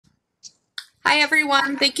Hi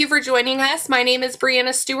everyone, thank you for joining us. My name is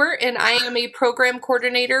Brianna Stewart and I am a program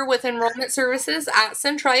coordinator with enrollment services at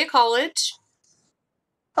Centralia College.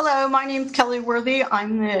 Hello, my name is Kelly Worthy.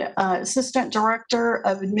 I'm the Assistant Director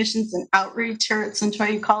of Admissions and Outreach here at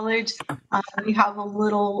Centralia College. We have a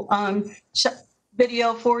little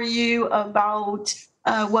video for you about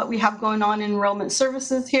what we have going on in enrollment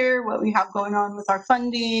services here, what we have going on with our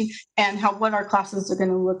funding, and what our classes are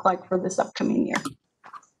going to look like for this upcoming year.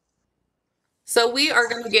 So we are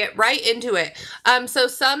going to get right into it. So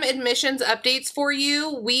some admissions updates for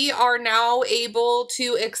you. We are now able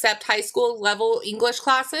to accept high school level English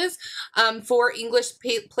classes for English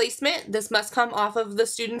placement. This must come off of the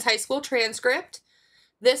student's high school transcript.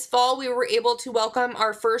 This fall, we were able to welcome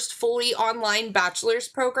our first fully online bachelor's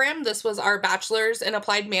program. This was our bachelor's in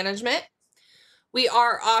applied management. We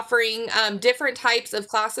are offering different types of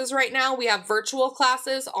classes right now. We have virtual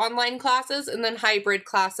classes, online classes, and then hybrid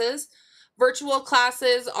classes. Virtual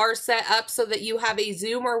classes are set up so that you have a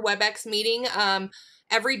Zoom or WebEx meeting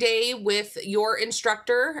every day with your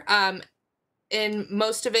instructor. And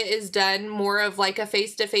most of it is done more of like a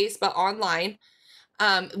face-to-face, but online.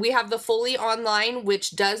 We have the fully online,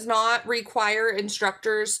 which does not require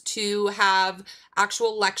instructors to have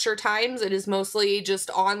actual lecture times. It is mostly just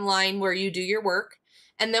online where you do your work.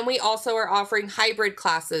 And then we also are offering hybrid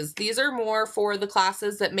classes. These are more for the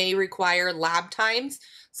classes that may require lab times.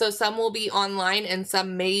 So some will be online and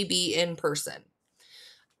some may be in person.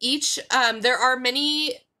 There are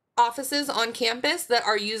many offices on campus that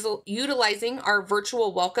are utilizing our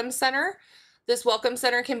virtual welcome center. This welcome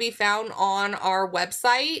center can be found on our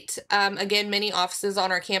website. Again, many offices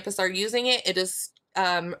on our campus are using it. It is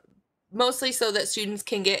mostly so that students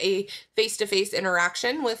can get a face-to-face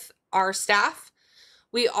interaction with our staff.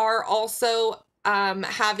 We are also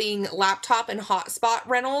having laptop and hotspot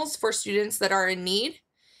rentals for students that are in need.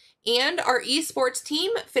 And our esports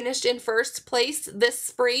team finished in first place this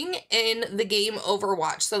spring in the game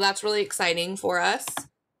Overwatch. So that's really exciting for us.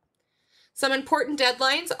 Some important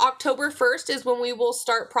deadlines. October 1st is when we will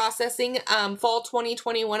start processing fall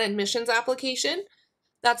 2021 admissions application.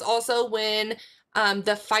 That's also when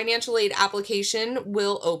the financial aid application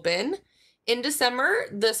will open. In December,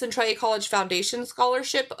 the Centralia College Foundation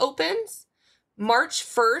Scholarship opens. March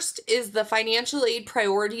 1st is the financial aid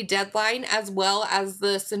priority deadline, as well as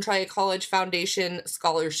the Centralia College Foundation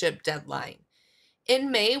Scholarship deadline. In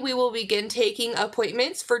May, we will begin taking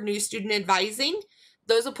appointments for new student advising.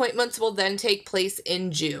 Those appointments will then take place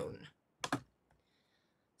in June.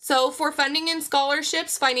 So for funding and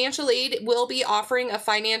scholarships, financial aid will be offering a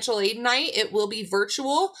financial aid night. It will be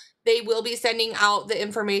virtual. They will be sending out the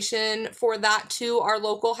information for that to our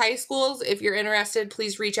local high schools. If you're interested,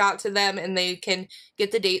 please reach out to them and they can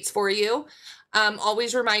get the dates for you.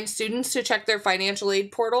 Always remind students to check their financial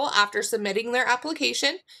aid portal after submitting their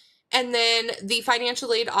application. And then the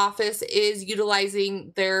financial aid office is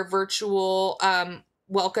utilizing their virtual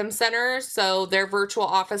welcome center. So their virtual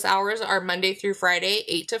office hours are Monday through Friday,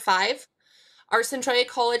 8 to 5. Our Centralia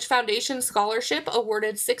College Foundation Scholarship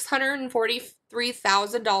awarded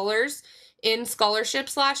 $643,000 in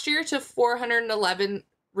scholarships last year to 411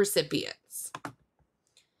 recipients.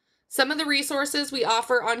 Some of the resources we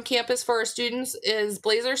offer on campus for our students is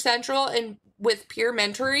Blazer Central and with peer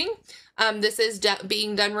mentoring. This is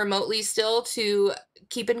being done remotely still to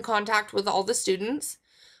keep in contact with all the students.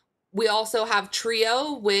 We also have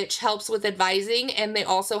Trio, which helps with advising, and they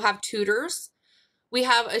also have tutors. We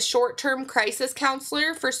have a short-term crisis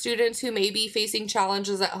counselor for students who may be facing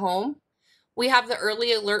challenges at home. We have the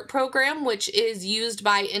early alert program, which is used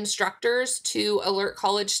by instructors to alert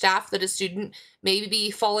college staff that a student may be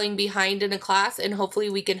falling behind in a class, and hopefully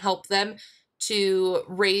we can help them to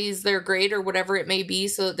raise their grade or whatever it may be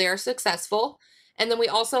so that they are successful. And then we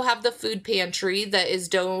also have the food pantry that is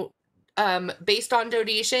based on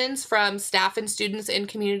donations from staff and students and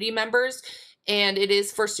community members. And it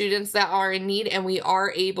is for students that are in need, and we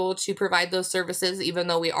are able to provide those services even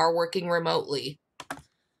though we are working remotely.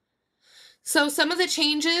 So some of the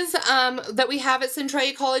changes that we have at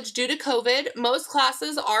Centralia College due to COVID, most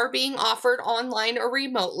classes are being offered online or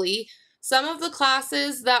remotely. Some of the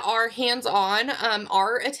classes that are hands-on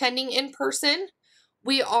are attending in person.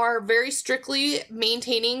 We are very strictly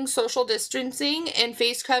maintaining social distancing, and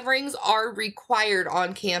face coverings are required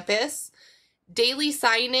on campus. Daily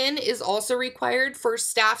sign-in is also required for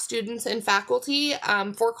staff, students, and faculty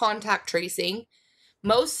for contact tracing.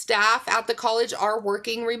 Most staff at the college are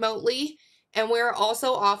working remotely, and we're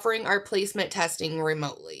also offering our placement testing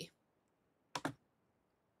remotely.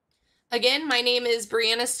 Again, my name is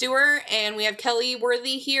Brianna Stewart, and we have Kelly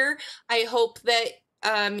Worthy here. I hope that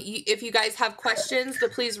If you guys have questions, to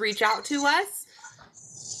please reach out to us.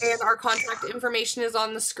 And our contact information is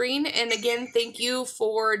on the screen. And again, thank you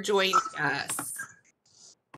for joining us.